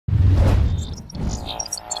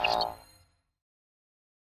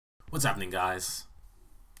What's happening, guys?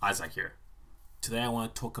 Isaac here. Today I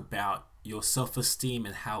want to talk about your self-esteem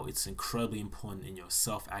and how it's incredibly important in your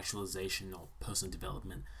self-actualization or personal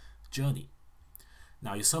development journey.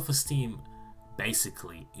 Now, your self-esteem,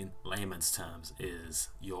 basically, in layman's terms, is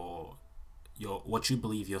your what you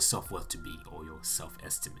believe your self-worth to be, or your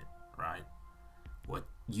self-estimate, right? What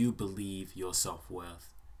you believe your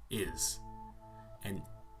self-worth is. And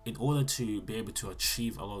in order to be able to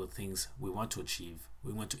achieve a lot of things we want to achieve,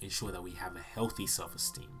 we want to ensure that we have a healthy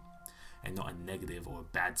self-esteem and not a negative or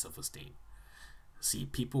bad self-esteem. See,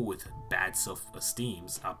 people with bad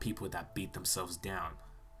self-esteems are people that beat themselves down,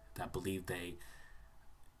 that believe they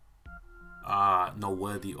are not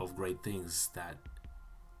worthy of great things, that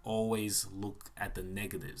always look at the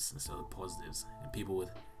negatives instead of the positives. And people with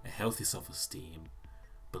a healthy self-esteem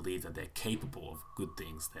believe that they're capable of good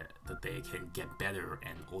things, that they can get better,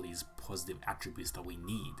 and all these positive attributes that we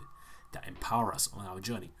need that empower us on our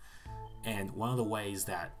journey. And one of the ways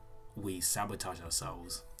that we sabotage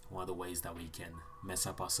ourselves, one of the ways that we can mess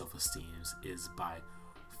up our self-esteem is by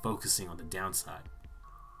focusing on the downside.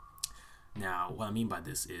 Now, what I mean by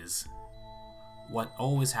this is, what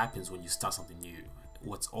always happens when you start something new,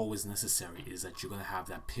 what's always necessary is that you're going to have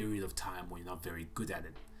that period of time where you're not very good at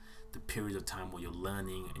it. The period of time where you're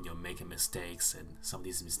learning and you're making mistakes, and some of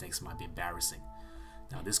these mistakes might be embarrassing.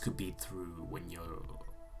 Now, this could be through when you're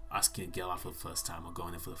asking a girl out for the first time, or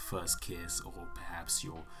going in for the first kiss, or perhaps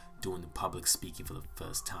you're doing the public speaking for the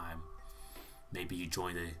first time. Maybe you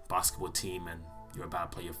joined a basketball team and you're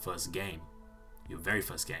about to play your first game, your very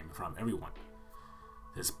first game in front of everyone.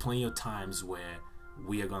 There's plenty of times where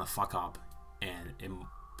we are going to fuck up and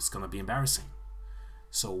it's going to be embarrassing.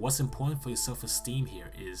 So what's important for your self-esteem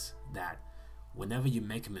here is that whenever you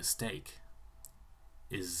make a mistake,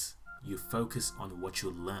 is you focus on what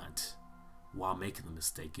you learned while making the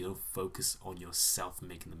mistake. You don't focus on yourself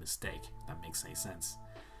making the mistake. If that makes any sense.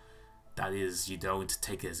 That is, you don't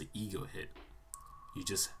take it as an ego hit. You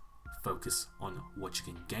just focus on what you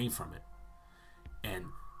can gain from it. And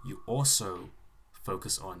you also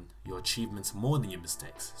focus on your achievements more than your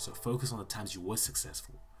mistakes. So focus on the times you were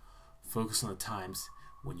successful. Focus on the times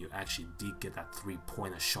when you actually did get that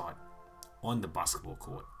three-pointer shot on the basketball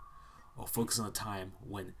court. Or focus on the time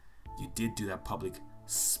when you did do that public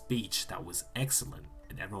speech that was excellent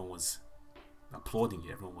and everyone was applauding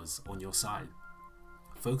you, everyone was on your side.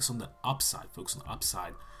 Focus on the upside,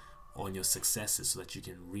 on your successes, so that you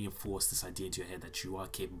can reinforce this idea into your head that you are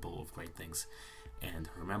capable of great things. And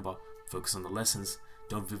remember, focus on the lessons.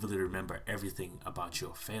 Don't vividly remember everything about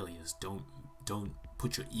your failures. Don't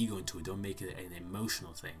put your ego into it. Don't make it an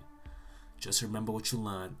emotional thing. Just remember what you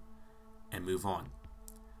learned and move on.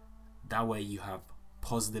 That way you have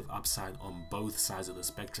positive upside on both sides of the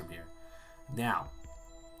spectrum here. Now,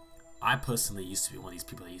 I personally used to be one of these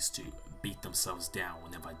people that used to beat themselves down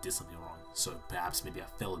whenever I did something wrong. So perhaps maybe I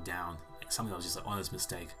fell down, something that was just an honest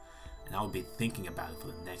mistake, and I would be thinking about it for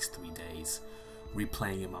the next 3 days,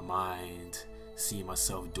 replaying in my mind, seeing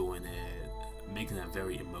myself doing it, making it a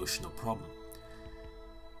very emotional problem.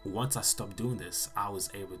 Once I stopped doing this, I was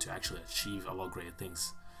able to actually achieve a lot of greater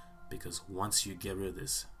things, because once you get rid of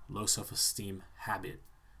this low self-esteem habit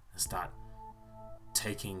and start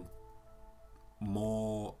taking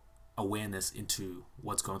more awareness into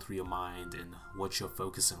what's going through your mind and what you're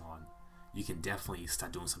focusing on, you can definitely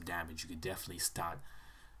start doing some damage. You can definitely start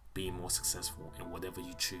being more successful in whatever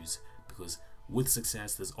you choose, because with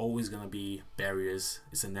success there's always going to be barriers.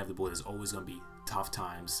 It's inevitable. There's always going to be tough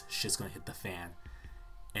times. Shit's going to hit the fan,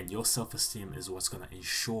 and your self-esteem is what's going to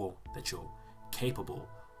ensure that you're capable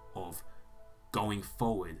of going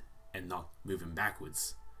forward and not moving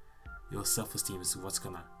backwards. Your self-esteem is what's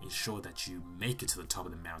going to ensure that you make it to the top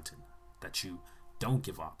of the mountain, that you don't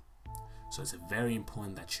give up. So it's very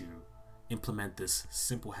important that you implement this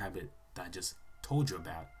simple habit that I just told you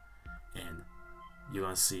about, and you're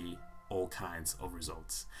going to see all kinds of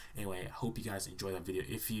results. Anyway, I hope you guys enjoyed that video.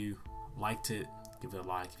 If you liked it, give it a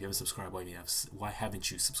like. If you haven't subscribed, why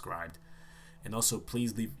haven't you subscribed? And also,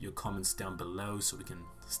 please leave your comments down below so we can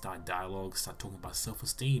start dialogue, start talking about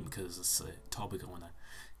self-esteem, because it's a topic I want to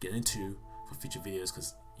get into for future videos,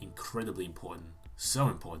 because incredibly important, so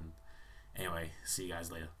important. Anyway, see you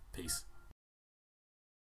guys later. Peace.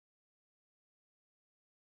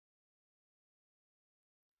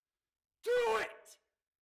 Do it!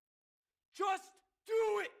 Just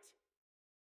do it!